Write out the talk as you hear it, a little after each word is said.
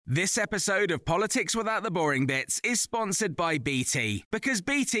This episode of Politics Without the Boring Bits is sponsored by BT, because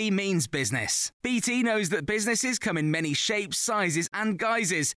BT means business. BT knows that businesses come in many shapes, sizes and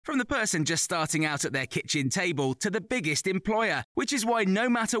guises, from the person just starting out at their kitchen table to the biggest employer, which is why no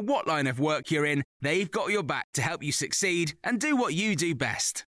matter what line of work you're in, they've got your back to help you succeed and do what you do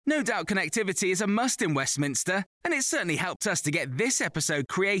best. No doubt connectivity is a must in Westminster, and it certainly helped us to get this episode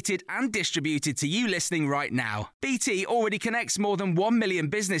created and distributed to you listening right now. BT already connects more than 1 million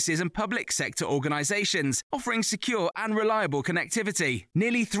businesses and public sector organisations, offering secure and reliable connectivity.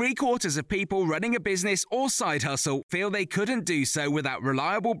 Nearly 3/4 of people running a business or side hustle feel they couldn't do so without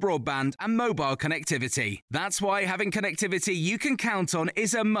reliable broadband and mobile connectivity. That's why having connectivity you can count on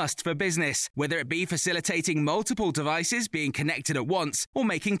is a must for business, whether it be facilitating multiple devices being connected at once or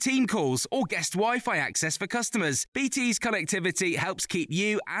making team calls or guest Wi-Fi access for customers. BT's connectivity helps keep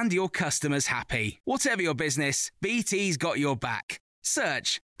you and your customers happy. Whatever your business, BT's got your back.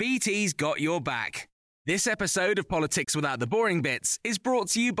 Search BT's got your back. This episode of Politics Without the Boring Bits is brought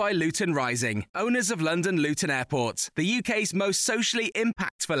to you by Luton Rising, owners of London Luton Airport, the UK's most socially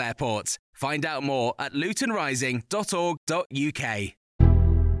impactful airport. Find out more at lutonrising.org.uk.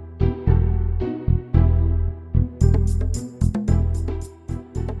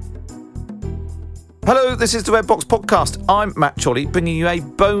 Hello, this is the Red Box Podcast. I'm Matt Chorley, bringing you a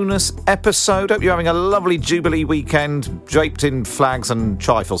bonus episode. Hope you're having a lovely Jubilee weekend, draped in flags and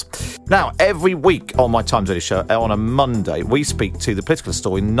trifles. Now, every week on my Times Radio show, on a Monday, we speak to the political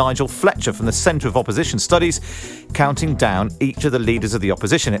historian Nigel Fletcher from the Centre of Opposition Studies, counting down each of the leaders of the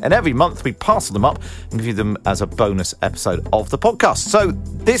opposition. And every month we parcel them up and give you them as a bonus episode of the podcast. So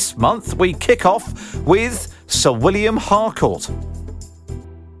this month we kick off with Sir William Harcourt.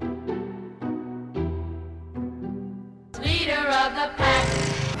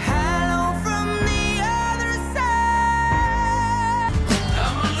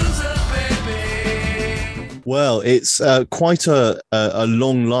 Well, it's quite a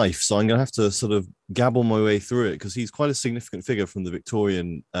long life, so I'm going to have to sort of gabble my way through it because he's quite a significant figure from the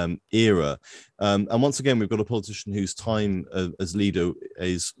Victorian era. And once again, we've got a politician whose time as leader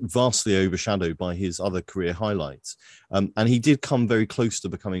is vastly overshadowed by his other career highlights. And he did come very close to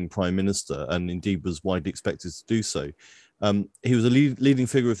becoming Prime Minister and indeed was widely expected to do so. He was a leading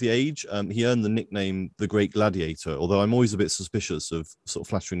figure of the age. He earned the nickname the Great Gladiator, although I'm always a bit suspicious of sort of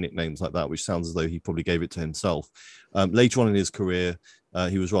flattering nicknames like that, which sounds as though he probably gave it to himself. Later on in his career,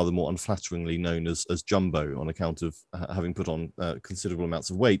 he was rather more unflatteringly known as Jumbo on account of having put on considerable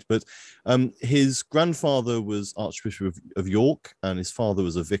amounts of weight. But his grandfather was Archbishop of York, and his father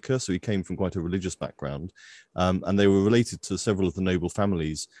was a vicar, so he came from quite a religious background. And they were related to several of the noble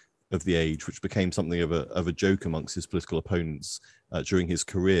families of the age, which became something of a joke amongst his political opponents during his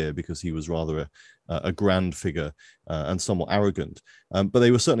career because he was rather a grand figure and somewhat arrogant. But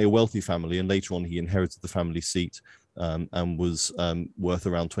they were certainly a wealthy family, and later on he inherited the family seat and was worth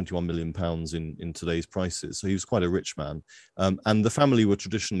around £21 million in today's prices. So he was quite a rich man. And the family were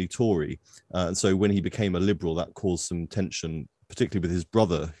traditionally Tory. And so when he became a Liberal, that caused some tension, particularly with his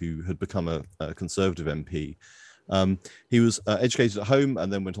brother, who had become a Conservative MP. He was educated at home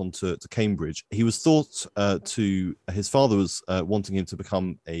and then went on to Cambridge. He was thought his father was wanting him to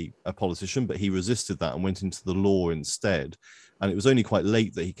become a politician, but he resisted that and went into the law instead. And it was only quite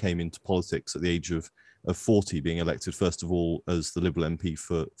late that he came into politics at the age of 40, being elected first of all as the Liberal MP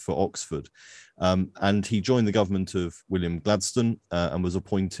for Oxford. And he joined the government of William Gladstone and was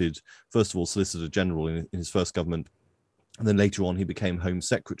appointed, first of all, Solicitor General in his first government. And then later on, he became Home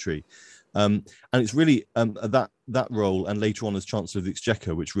Secretary. And it's really that role, and later on as Chancellor of the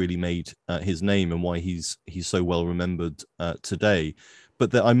Exchequer, which really made his name and why he's so well remembered today.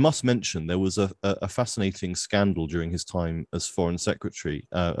 But I must mention there was a fascinating scandal during his time as Foreign Secretary,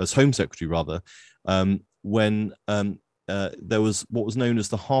 as Home Secretary rather, when there was what was known as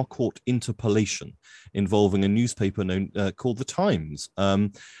the Harcourt Interpellation, involving a newspaper called The Times.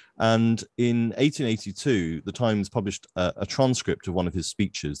 And in 1882, The Times published a transcript of one of his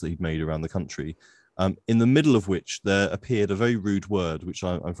speeches that he'd made around the country, in the middle of which there appeared a very rude word, which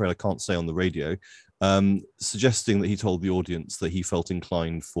I'm afraid I can't say on the radio, suggesting that he told the audience that he felt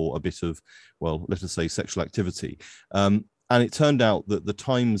inclined for a bit of, well, let us say, sexual activity. And it turned out that the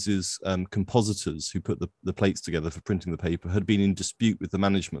Times' compositors who put the plates together for printing the paper had been in dispute with the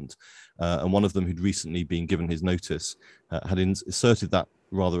management. And one of them, who'd recently been given his notice, had inserted that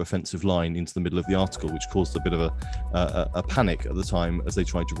rather offensive line into the middle of the article, which caused a bit of a panic at the time as they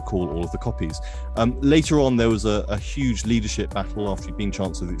tried to recall all of the copies. Later on, there was a huge leadership battle after he'd been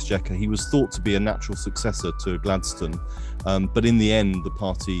Chancellor of the Exchequer. He was thought to be a natural successor to Gladstone, but in the end, the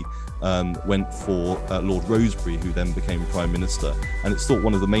party went for Lord Rosebery, who then became Prime Minister. And it's thought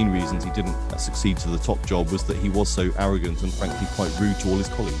one of the main reasons he didn't succeed to the top job was that he was so arrogant and frankly quite rude to all his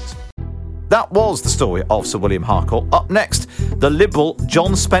colleagues. That was the story of Sir William Harcourt. Up next, the Liberal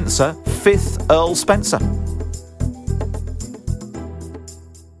John Spencer, 5th Earl Spencer.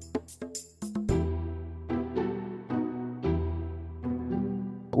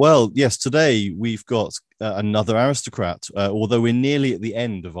 Well, yes, today we've got another aristocrat, although we're nearly at the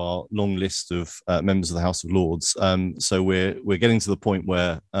end of our long list of members of the House of Lords. So we're getting to the point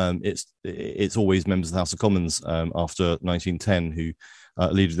where it's always members of the House of Commons after 1910 who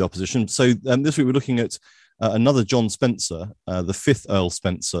leader of the opposition. So this week we're looking at another John Spencer, the 5th Earl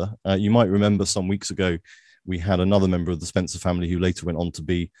Spencer. You might remember some weeks ago we had another member of the Spencer family who later went on to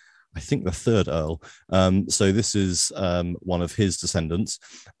be, I think, the 3rd Earl. So this is one of his descendants.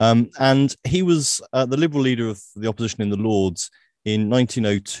 And he was the Liberal leader of the opposition in the Lords in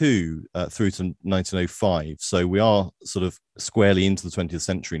 1902 through to 1905. So we are sort of squarely into the 20th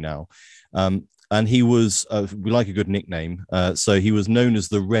century now. And he was, we like a good nickname, so he was known as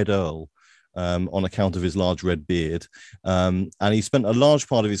the Red Earl on account of his large red beard. And he spent a large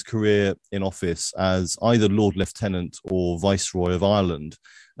part of his career in office as either Lord Lieutenant or Viceroy of Ireland,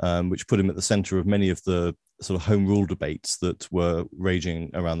 which put him at the centre of many of the sort of home rule debates that were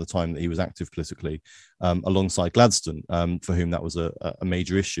raging around the time that he was active politically, alongside Gladstone, for whom that was a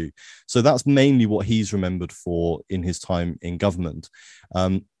major issue. So that's mainly what he's remembered for in his time in government.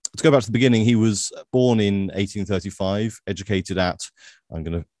 To go back to the beginning, he was born in 1835, educated at, I'm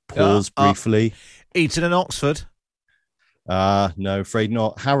going to pause briefly. Eton and Oxford? No, afraid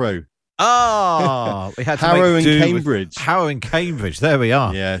not. Harrow. We had to Harrow and Cambridge. Harrow and Cambridge, there we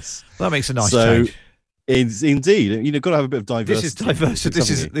are. Yes. That makes a nice change. Indeed, got to have a bit of diversity. This is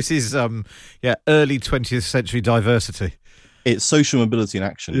diversity. This is early 20th century diversity. It's social mobility in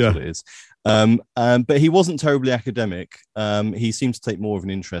action, is what it is. But he wasn't terribly academic. He seemed to take more of an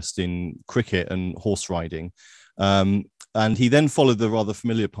interest in cricket and horse riding. And he then followed the rather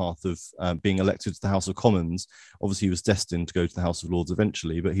familiar path of being elected to the House of Commons. Obviously, he was destined to go to the House of Lords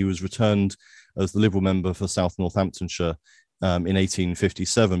eventually, but he was returned as the Liberal member for South Northamptonshire in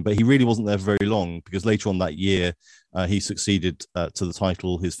 1857. But he really wasn't there very long, because later on that year, he succeeded to the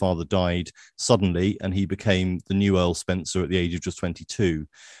title. His father died suddenly, and he became the new Earl Spencer at the age of just 22.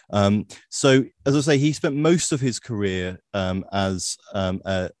 So, as I say, he spent most of his career as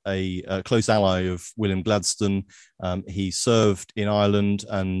a close ally of William Gladstone. He served in Ireland,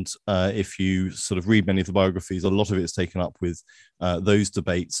 and if you sort of read many of the biographies, a lot of it is taken up with those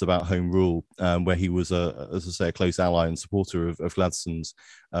debates about home rule, where he was, as I say, a close ally and supporter of Gladstone's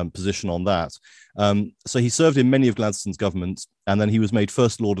position on that. So he served in many of Gladstone's governments, and then he was made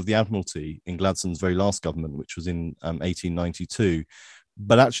First Lord of the Admiralty in Gladstone's very last government, which was in 1892.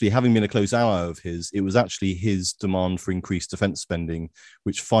 But actually, having been a close ally of his, it was actually his demand for increased defence spending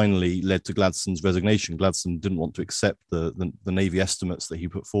which finally led to Gladstone's resignation. Gladstone didn't want to accept the Navy estimates that he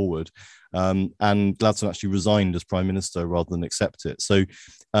put forward, and Gladstone actually resigned as Prime Minister rather than accept it. So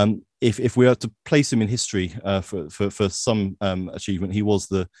if we are to place him in history for some achievement, he was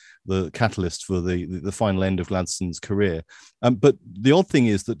the catalyst for the final end of Gladstone's career. But the odd thing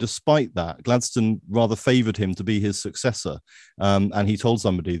is that despite that, Gladstone rather favoured him to be his successor. And he told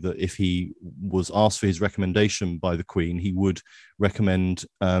somebody that if he was asked for his recommendation by the Queen, he would recommend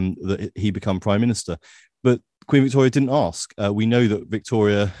that he become Prime Minister. But Queen Victoria didn't ask. We know that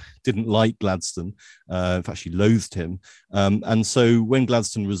Victoria didn't like Gladstone. In fact, she loathed him. And so when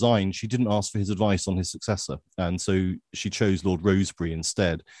Gladstone resigned, she didn't ask for his advice on his successor. And so she chose Lord Rosebery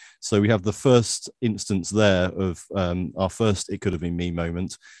instead. So we have the first instance there of our first "it could have been me"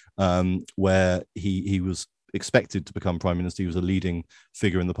 moment, where he was expected to become Prime Minister. He was a leading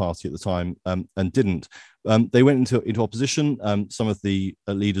figure in the party at the time, and didn't. They went into opposition. Some of the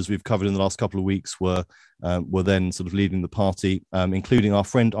leaders we've covered in the last couple of weeks were then sort of leading the party, including our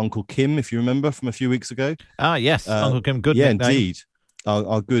friend Uncle Kim, if you remember from a few weeks ago. Ah, yes, Uncle Kim, good nickname. Indeed.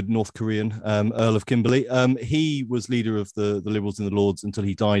 Our good North Korean Earl of Kimberley. He was leader of the Liberals in the Lords until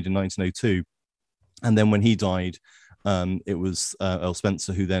he died in 1902. And then when he died, it was Earl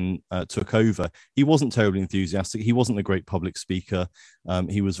Spencer who then took over. He wasn't terribly enthusiastic. He wasn't a great public speaker.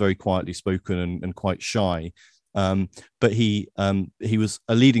 He was very quietly spoken and quite shy. But he was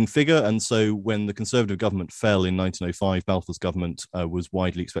a leading figure. And so when the Conservative government fell in 1905, Balfour's government was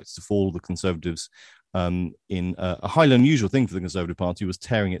widely expected to fall. The Conservatives in a highly unusual thing for the Conservative Party, was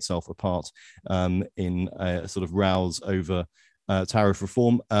tearing itself apart in a sort of rows over tariff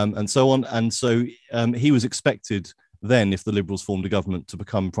reform and so on. And so he was expected then, if the Liberals formed a government, to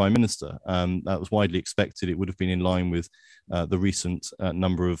become Prime Minister. That was widely expected. It would have been in line with the recent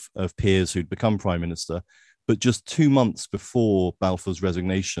number of peers who'd become Prime Minister. But just 2 months before Balfour's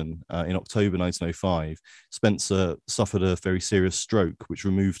resignation in October 1905, Spencer suffered a very serious stroke, which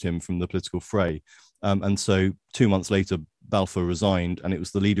removed him from the political fray. And so 2 months later, Balfour resigned, and it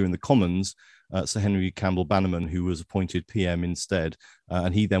was the leader in the Commons, Sir Henry Campbell Bannerman, who was appointed PM instead.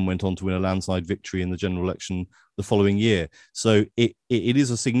 And he then went on to win a landslide victory in the general election the following year. So it is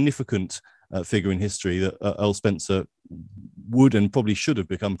a significant figure in history that Earl Spencer would and probably should have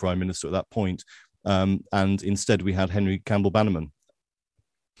become Prime Minister at that point. And instead we had Henry Campbell Bannerman.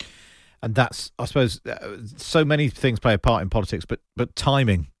 And that's, I suppose, so many things play a part in politics, but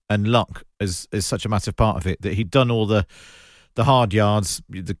timing and luck is such a massive part of it, that he'd done all the hard yards,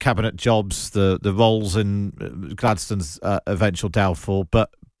 the cabinet jobs, the roles in Gladstone's eventual downfall,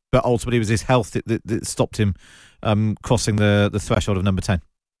 but ultimately it was his health that stopped him crossing the threshold of number 10.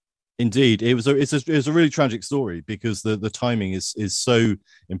 Indeed, it was a really tragic story, because the timing is so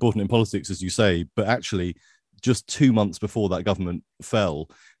important in politics, as you say. But actually, just 2 months before that government fell,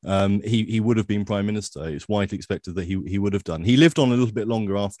 he would have been Prime Minister. It's widely expected that he would have done. He lived on a little bit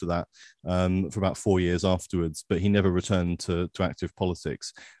longer after that, for about 4 years afterwards, but he never returned to active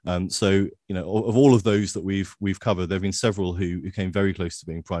politics. So, of all of those that we've covered, there have been several who came very close to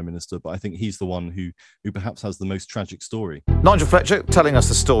being Prime Minister, but I think he's the one who perhaps has the most tragic story. Nigel Fletcher telling us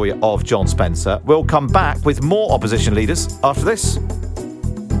the story of John Spencer. We'll come back with more opposition leaders after this.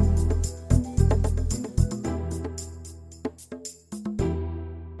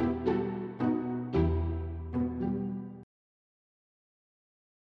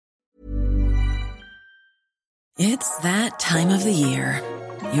 It's that time of the year.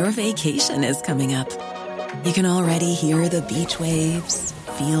 Your vacation is coming up. You can already hear the beach waves,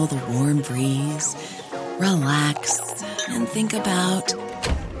 feel the warm breeze, relax, and think about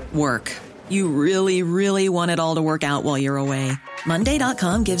work. You really, really want it all to work out while you're away.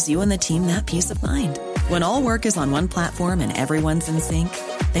 Monday.com gives you and the team that peace of mind. When all work is on one platform and everyone's in sync,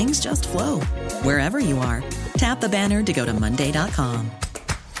 things just flow. Wherever you are, tap the banner to go to Monday.com.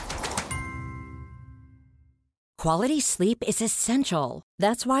 Quality sleep is essential.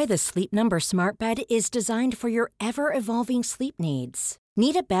 That's why the Sleep Number Smart Bed is designed for your ever-evolving sleep needs.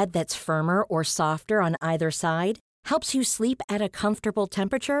 Need a bed that's firmer or softer on either side? Helps you sleep at a comfortable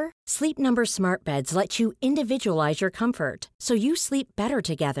temperature? Sleep Number Smart Beds let you individualize your comfort, so you sleep better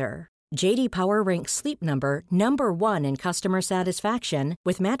together. J.D. Power ranks Sleep Number number 1 in customer satisfaction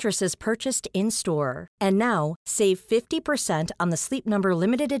with mattresses purchased in-store. And now, save 50% on the Sleep Number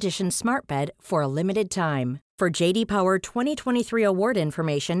Limited Edition Smart Bed for a limited time. For J.D. Power 2023 award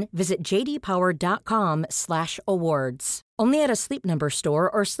information, visit jdpower.com/awards. Only at a Sleep Number store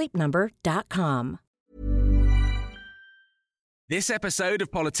or sleepnumber.com. This episode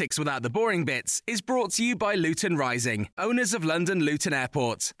of Politics Without the Boring Bits is brought to you by Luton Rising, owners of London Luton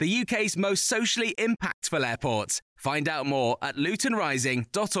Airport, the UK's most socially impactful airport. Find out more at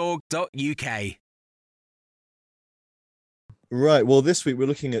lutonrising.org.uk. Right. Well, this week we're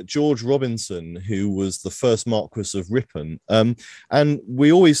looking at George Robinson, who was the first Marquess of Ripon. And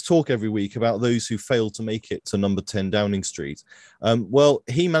we always talk every week about those who failed to make it to number 10 Downing Street. Well,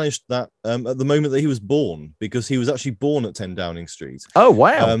 he managed that at the moment that he was born, because he was actually born at 10 Downing Street. Oh,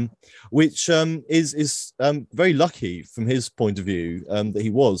 wow. Which is very lucky from his point of view that he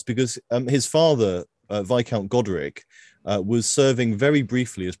was, because his father, Viscount Goderic, was serving very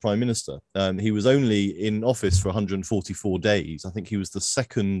briefly as Prime Minister. He was only in office for 144 days. I think he was the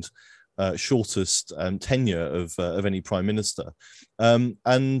second shortest tenure of any Prime Minister.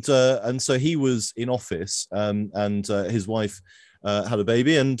 And so he was in office, and his wife had a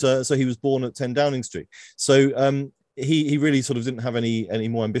baby, and so he was born at 10 Downing Street. So he really sort of didn't have any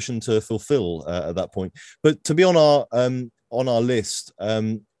more ambition to fulfill at that point. But to be on our list,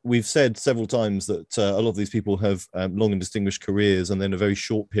 we've said several times that a lot of these people have long and distinguished careers, and then a very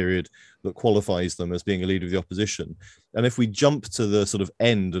short period that qualifies them as being a leader of the opposition. And if we jump to the sort of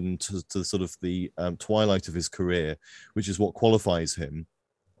end and to sort of the twilight of his career, which is what qualifies him,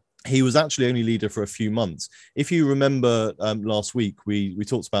 he was actually only leader for a few months. If you remember last week, we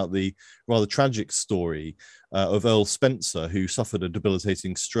talked about the rather tragic story of Earl Spencer, who suffered a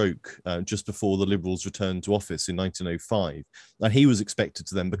debilitating stroke just before the Liberals returned to office in 1905. And he was expected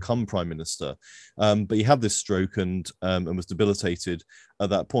to then become Prime Minister. But he had this stroke and was debilitated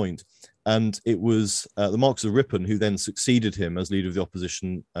at that point. And it was the Marquess of Ripon who then succeeded him as leader of the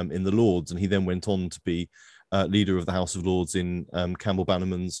opposition in the Lords, and he then went on to be leader of the House of Lords in Campbell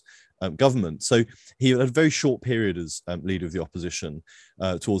Bannerman's government. So he had a very short period as leader of the opposition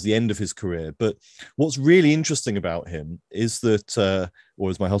towards the end of his career. But what's really interesting about him is that, or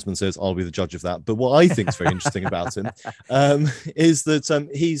as my husband says, I'll be the judge of that. But what I think is very interesting about him is that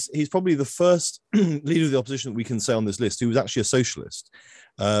he's probably the first leader of the opposition that we can say on this list who was actually a socialist.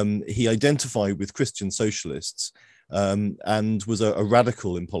 He identified with Christian socialists and was a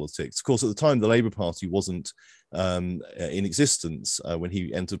radical in politics. Of course, at the time, the Labour Party wasn't in existence when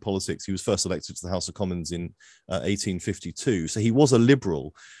he entered politics. He was first elected to the House of Commons in 1852. So he was a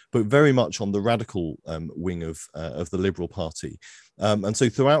liberal, but very much on the radical wing of the Liberal Party. And so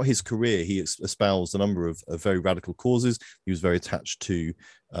throughout his career, he espoused a number of very radical causes. He was very attached to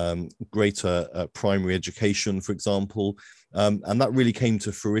greater primary education, for example. And that really came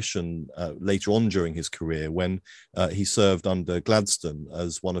to fruition later on during his career when he served under Gladstone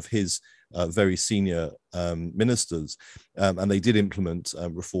as one of his very senior ministers, and they did implement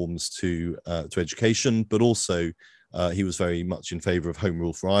reforms to education, but also he was very much in favour of Home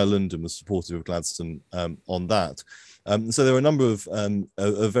Rule for Ireland and was supportive of Gladstone on that. So there were a number of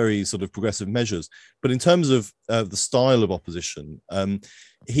very sort of progressive measures. But in terms of the style of opposition,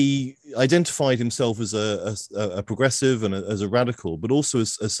 he identified himself as a progressive and as a radical, but also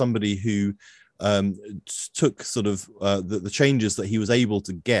as somebody who took sort of the changes that he was able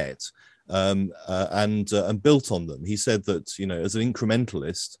to get and built on them. He said that, as an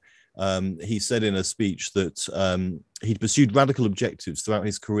incrementalist, he said in a speech that he'd pursued radical objectives throughout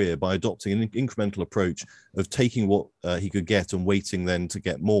his career by adopting an incremental approach of taking what he could get and waiting then to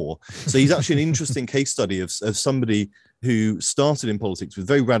get more. So he's actually an interesting case study of somebody who started in politics with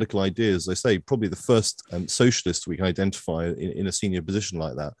very radical ideas. I say probably the first socialist we can identify in a senior position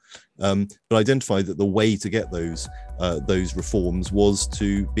like that, but identified that the way to get those reforms was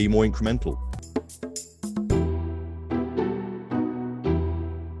to be more incremental.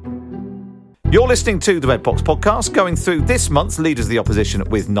 You're listening to the Red Box Podcast, going through this month's Leaders of the Opposition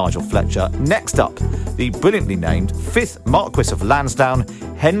with Nigel Fletcher. Next up, the brilliantly named 5th Marquess of Lansdowne,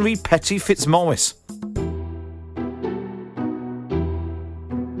 Henry Petty Fitzmaurice.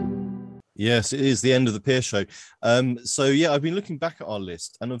 Yes, it is the end of the Peer Show. So, I've been looking back at our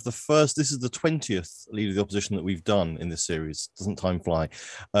list, and of the first, this is the 20th Leader of the Opposition that we've done in this series. Doesn't time fly?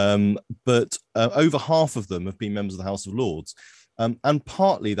 But over half of them have been members of the House of Lords. And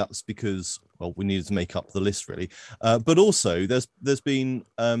partly that's because, well, we needed to make up the list, really. But also, there's been,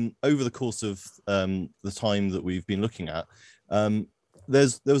 over the course of the time that we've been looking at,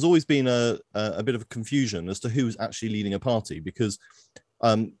 there's always been a bit of a confusion as to who's actually leading a party, because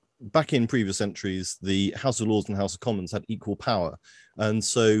back in previous centuries, the House of Lords and House of Commons had equal power. And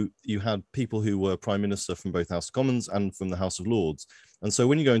so you had people who were Prime Minister from both House of Commons and from the House of Lords. And so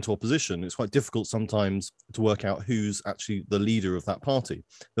when you go into opposition, it's quite difficult sometimes to work out who's actually the leader of that party.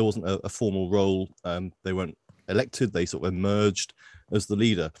 There wasn't a formal role. They weren't elected. They sort of emerged as the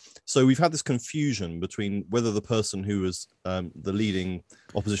leader. So we've had this confusion between whether the person who was the leading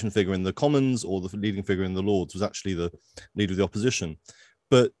opposition figure in the Commons or the leading figure in the Lords was actually the leader of the opposition.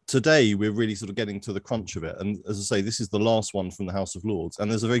 But today we're really sort of getting to the crunch of it. And as I say, this is the last one from the House of Lords. And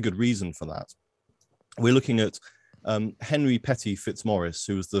there's a very good reason for that. We're looking at Henry Petty Fitzmaurice,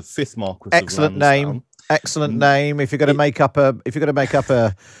 who was the 5th Marquess of Lansdowne. Excellent name. If you're going to make up a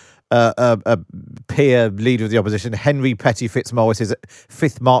peer leader of the opposition, Henry Petty Fitzmaurice is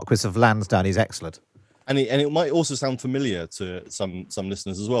 5th Marquess of Lansdowne. He's excellent. And it might also sound familiar to some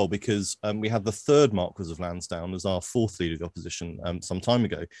listeners as well, because we had the 3rd Marquess of Lansdowne as our 4th leader of the opposition some time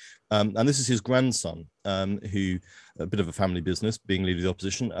ago. And this is his grandson, who, a bit of a family business, being leader of the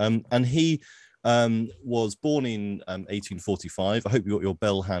opposition. And he was born in 1845. I hope you got your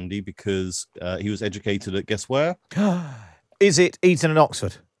bell handy, because he was educated at, guess where? Is it Eton and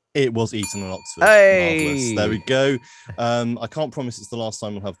Oxford? It was Eton and Oxford. Hey! Marvellous. There we go. I can't promise it's the last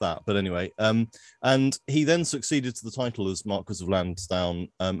time we'll have that, but anyway. And he then succeeded to the title as Marquess of Lansdowne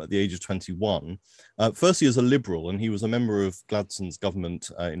at the age of 21. Firstly as a Liberal, and he was a member of Gladstone's government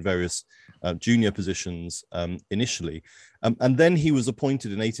in various junior positions initially. And then he was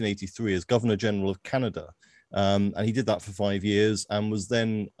appointed in 1883 as Governor-General of Canada. And he did that for 5 years and was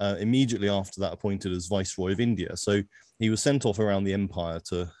then immediately after that appointed as Viceroy of India. So he was sent off around the empire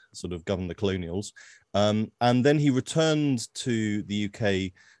to sort of govern the colonials. And then he returned to the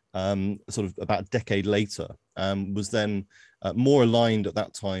UK sort of about a decade later, was then more aligned at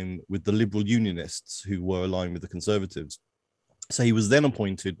that time with the Liberal Unionists, who were aligned with the Conservatives. So he was then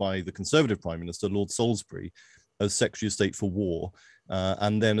appointed by the Conservative Prime Minister, Lord Salisbury, as Secretary of State for War,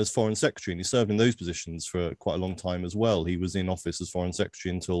 and then as Foreign Secretary. And he served in those positions for quite a long time as well. He was in office as Foreign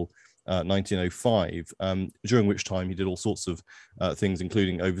Secretary until 1905, during which time he did all sorts of things,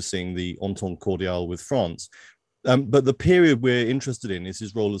 including overseeing the Entente Cordiale with France. But the period we're interested in is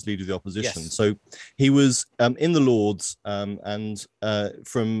his role as leader of the opposition. Yes. So he was in the Lords, and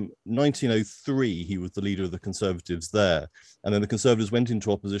from 1903, he was the leader of the Conservatives there. And then the Conservatives went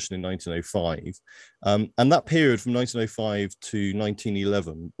into opposition in 1905. And that period from 1905 to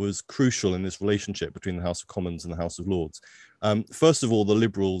 1911 was crucial in this relationship between the House of Commons and the House of Lords. First of all, the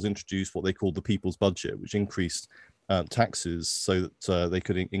Liberals introduced what they called the People's Budget, which increased taxes so that they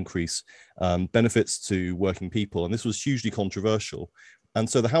could increase benefits to working people. And this was hugely controversial. And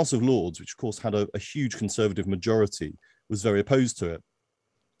so the House of Lords, which of course had a huge Conservative majority, was very opposed to it.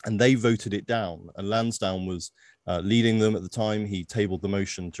 And they voted it down. And Lansdowne was leading them at the time. He tabled the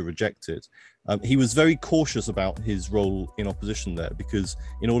motion to reject it. He was very cautious about his role in opposition there, because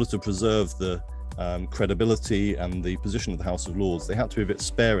in order to preserve the credibility and the position of the House of Lords, they had to be a bit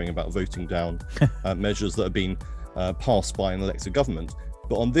sparing about voting down measures that had been passed by an elected government.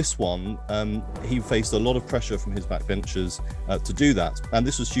 But on this one, he faced a lot of pressure from his backbenchers to do that, and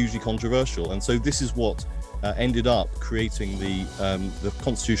this was hugely controversial. And so this is what ended up creating the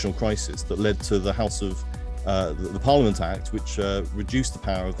constitutional crisis that led to the House of the Parliament Act, which reduced the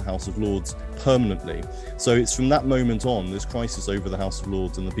power of the House of Lords permanently. So it's from that moment on, this crisis over the House of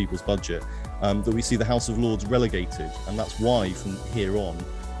Lords and the People's Budget, that we see the House of Lords relegated, and that's why from here on,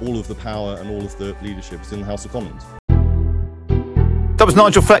 all of the power and all of the leadership is in the House of Commons. That was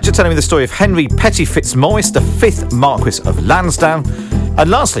Nigel Fletcher telling me the story of Henry Petty Fitzmaurice, the 5th Marquis of Lansdowne. And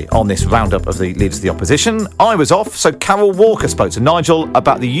lastly, on this roundup of the leaders of the opposition, I was off, so Carol Walker spoke to Nigel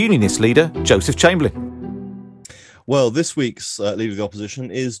about the Unionist leader, Joseph Chamberlain. Well, this week's leader of the opposition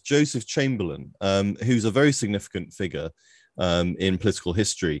is Joseph Chamberlain, who's a very significant figure in political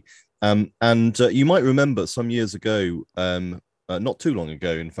history. And you might remember some years ago, not too long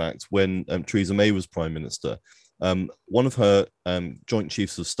ago, in fact, when Theresa May was Prime Minister, one of her Joint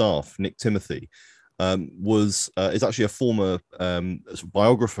Chiefs of Staff, Nick Timothy, is actually a former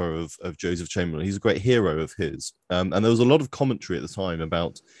biographer of Joseph Chamberlain. He's a great hero of his. And there was a lot of commentary at the time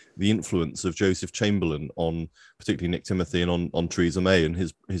about the influence of Joseph Chamberlain on particularly Nick Timothy and on Theresa May and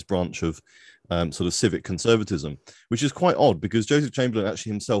his branch of sort of civic conservatism, which is quite odd because Joseph Chamberlain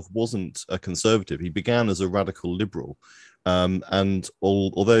actually himself wasn't a conservative. He began as a radical liberal. And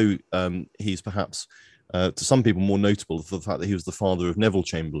although he's perhaps to some people more notable for the fact that he was the father of Neville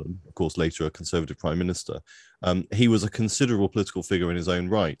Chamberlain, of course, later a Conservative Prime Minister, he was a considerable political figure in his own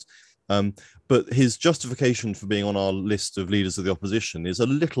right. But his justification for being on our list of leaders of the opposition is a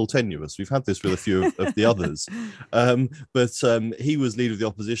little tenuous. We've had this with a few of the others. But he was leader of the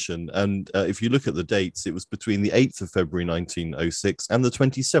opposition. And if you look at the dates, it was between the 8th of February 1906 and the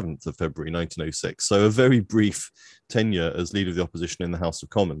 27th of February 1906. So a very brief tenure as leader of the opposition in the House of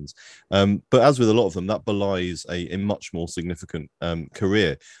Commons. But as with a lot of them, that belies a much more significant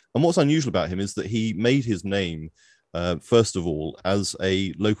career. And what's unusual about him is that he made his name first of all, as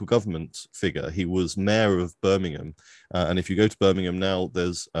a local government figure. He was mayor of Birmingham. And if you go to Birmingham now,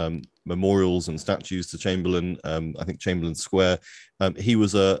 there's memorials and statues to Chamberlain, I think Chamberlain Square. He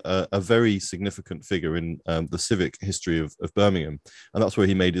was a very significant figure in the civic history of Birmingham. And that's where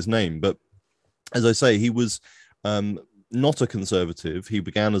he made his name. But as I say, he was not a conservative. He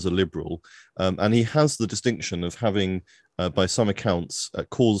began as a liberal. And he has the distinction of having by some accounts,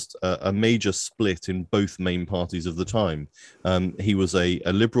 caused a major split in both main parties of the time. He was a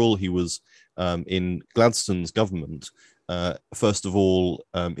liberal. He was in Gladstone's government. First of all,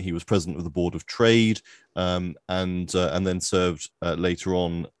 he was president of the Board of Trade, and then served later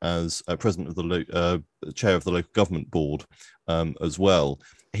on as president of the chair of the local government board as well.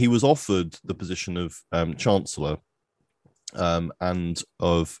 He was offered the position of Chancellor and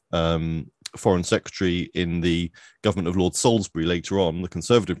of Foreign Secretary in the government of Lord Salisbury later on, the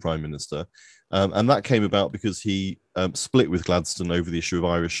Conservative Prime Minister. And that came about because he split with Gladstone over the issue of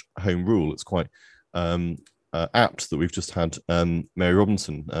Irish Home Rule. It's quite apt that we've just had Mary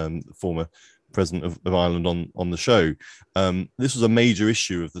Robinson, the former President of Ireland, on the show. This was a major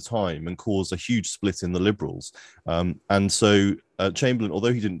issue of the time and caused a huge split in the Liberals. And so Chamberlain,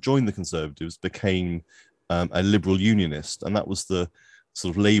 although he didn't join the Conservatives, became a liberal unionist, and that was the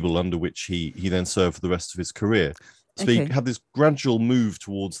sort of label under which he then served for the rest of his career. So he had this gradual move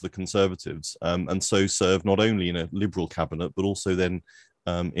towards the Conservatives, and so served not only in a liberal cabinet, but also then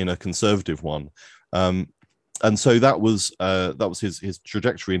in a conservative one. And so that was his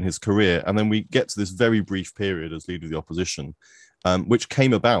trajectory in his career. And then we get to this very brief period as leader of the opposition, which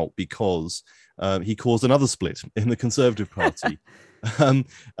came about because he caused another split in the Conservative Party.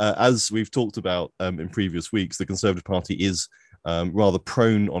 As we've talked about in previous weeks, the Conservative Party is rather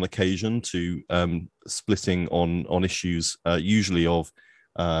prone on occasion to splitting on issues, usually of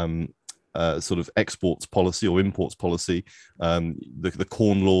sort of exports policy or imports policy, the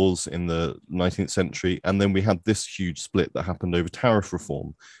Corn Laws in the 19th century. And then we had this huge split that happened over tariff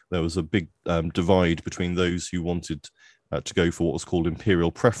reform. There was a big divide between those who wanted to go for what was called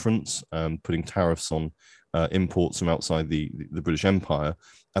imperial preference, putting tariffs on imports from outside the British Empire,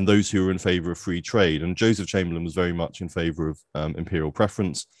 and those who were in favour of free trade. And Joseph Chamberlain was very much in favour of imperial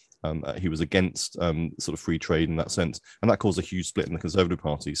preference. He was against sort of free trade in that sense, and that caused a huge split in the Conservative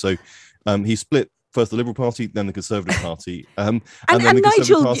Party. So he split first the Liberal Party, then the Conservative Party, and then the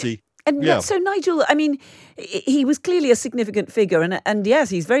Conservative Party. So Nigel, I mean, he was clearly a significant figure, and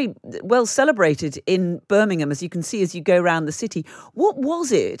yes, he's very well celebrated in Birmingham, as you can see as you go around the city. What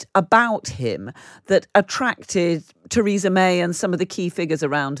was it about him that attracted Theresa May and some of the key figures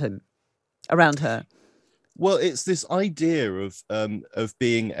around her? Well, it's this idea of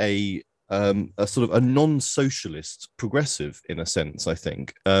being a sort of a non-socialist progressive in a sense, I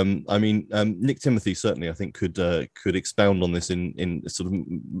think. I mean, Nick Timothy certainly, I think, could expound on this in sort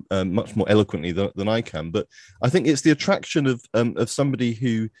of much more eloquently than I can. But I think it's the attraction of somebody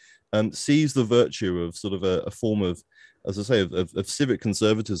who sees the virtue of sort of a form of, as I say, of civic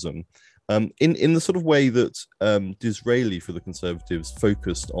conservatism. In the sort of way that Disraeli for the Conservatives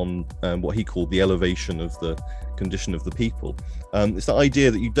focused on what he called the elevation of the condition of the people. It's the idea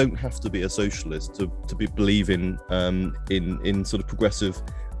that you don't have to be a socialist to believe in sort of progressive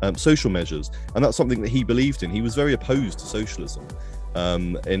social measures, and that's something that he believed in. He was very opposed to socialism,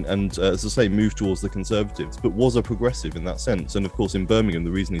 and as I say, moved towards the Conservatives, but was a progressive in that sense. And of course, in Birmingham,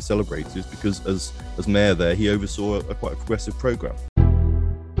 the reason he's celebrated is because as mayor there, he oversaw quite a progressive programme.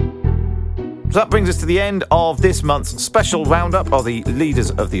 So that brings us to the end of this month's special roundup of the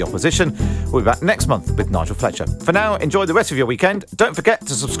leaders of the opposition. We'll be back next month with Nigel Fletcher. For now, enjoy the rest of your weekend. Don't forget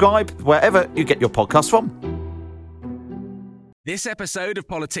to subscribe wherever you get your podcasts from. This episode of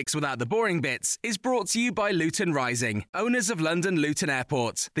Politics Without the Boring Bits is brought to you by Luton Rising, owners of London Luton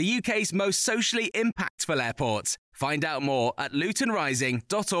Airport, the UK's most socially impactful airport. Find out more at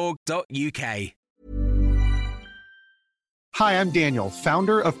lutonrising.org.uk. Hi, I'm Daniel,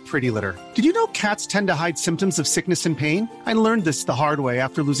 founder of Pretty Litter. Did you know cats tend to hide symptoms of sickness and pain? I learned this the hard way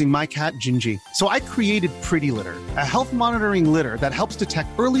after losing my cat, Gingy. So I created Pretty Litter, a health monitoring litter that helps detect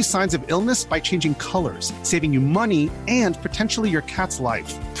early signs of illness by changing colors, saving you money and potentially your cat's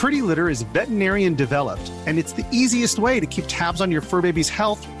life. Pretty Litter is veterinarian developed, and it's the easiest way to keep tabs on your fur baby's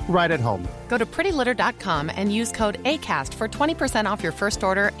health right at home. Go to prettylitter.com and use code ACAST for 20% off your first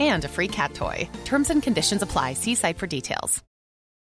order and a free cat toy. Terms and conditions apply. See site for details.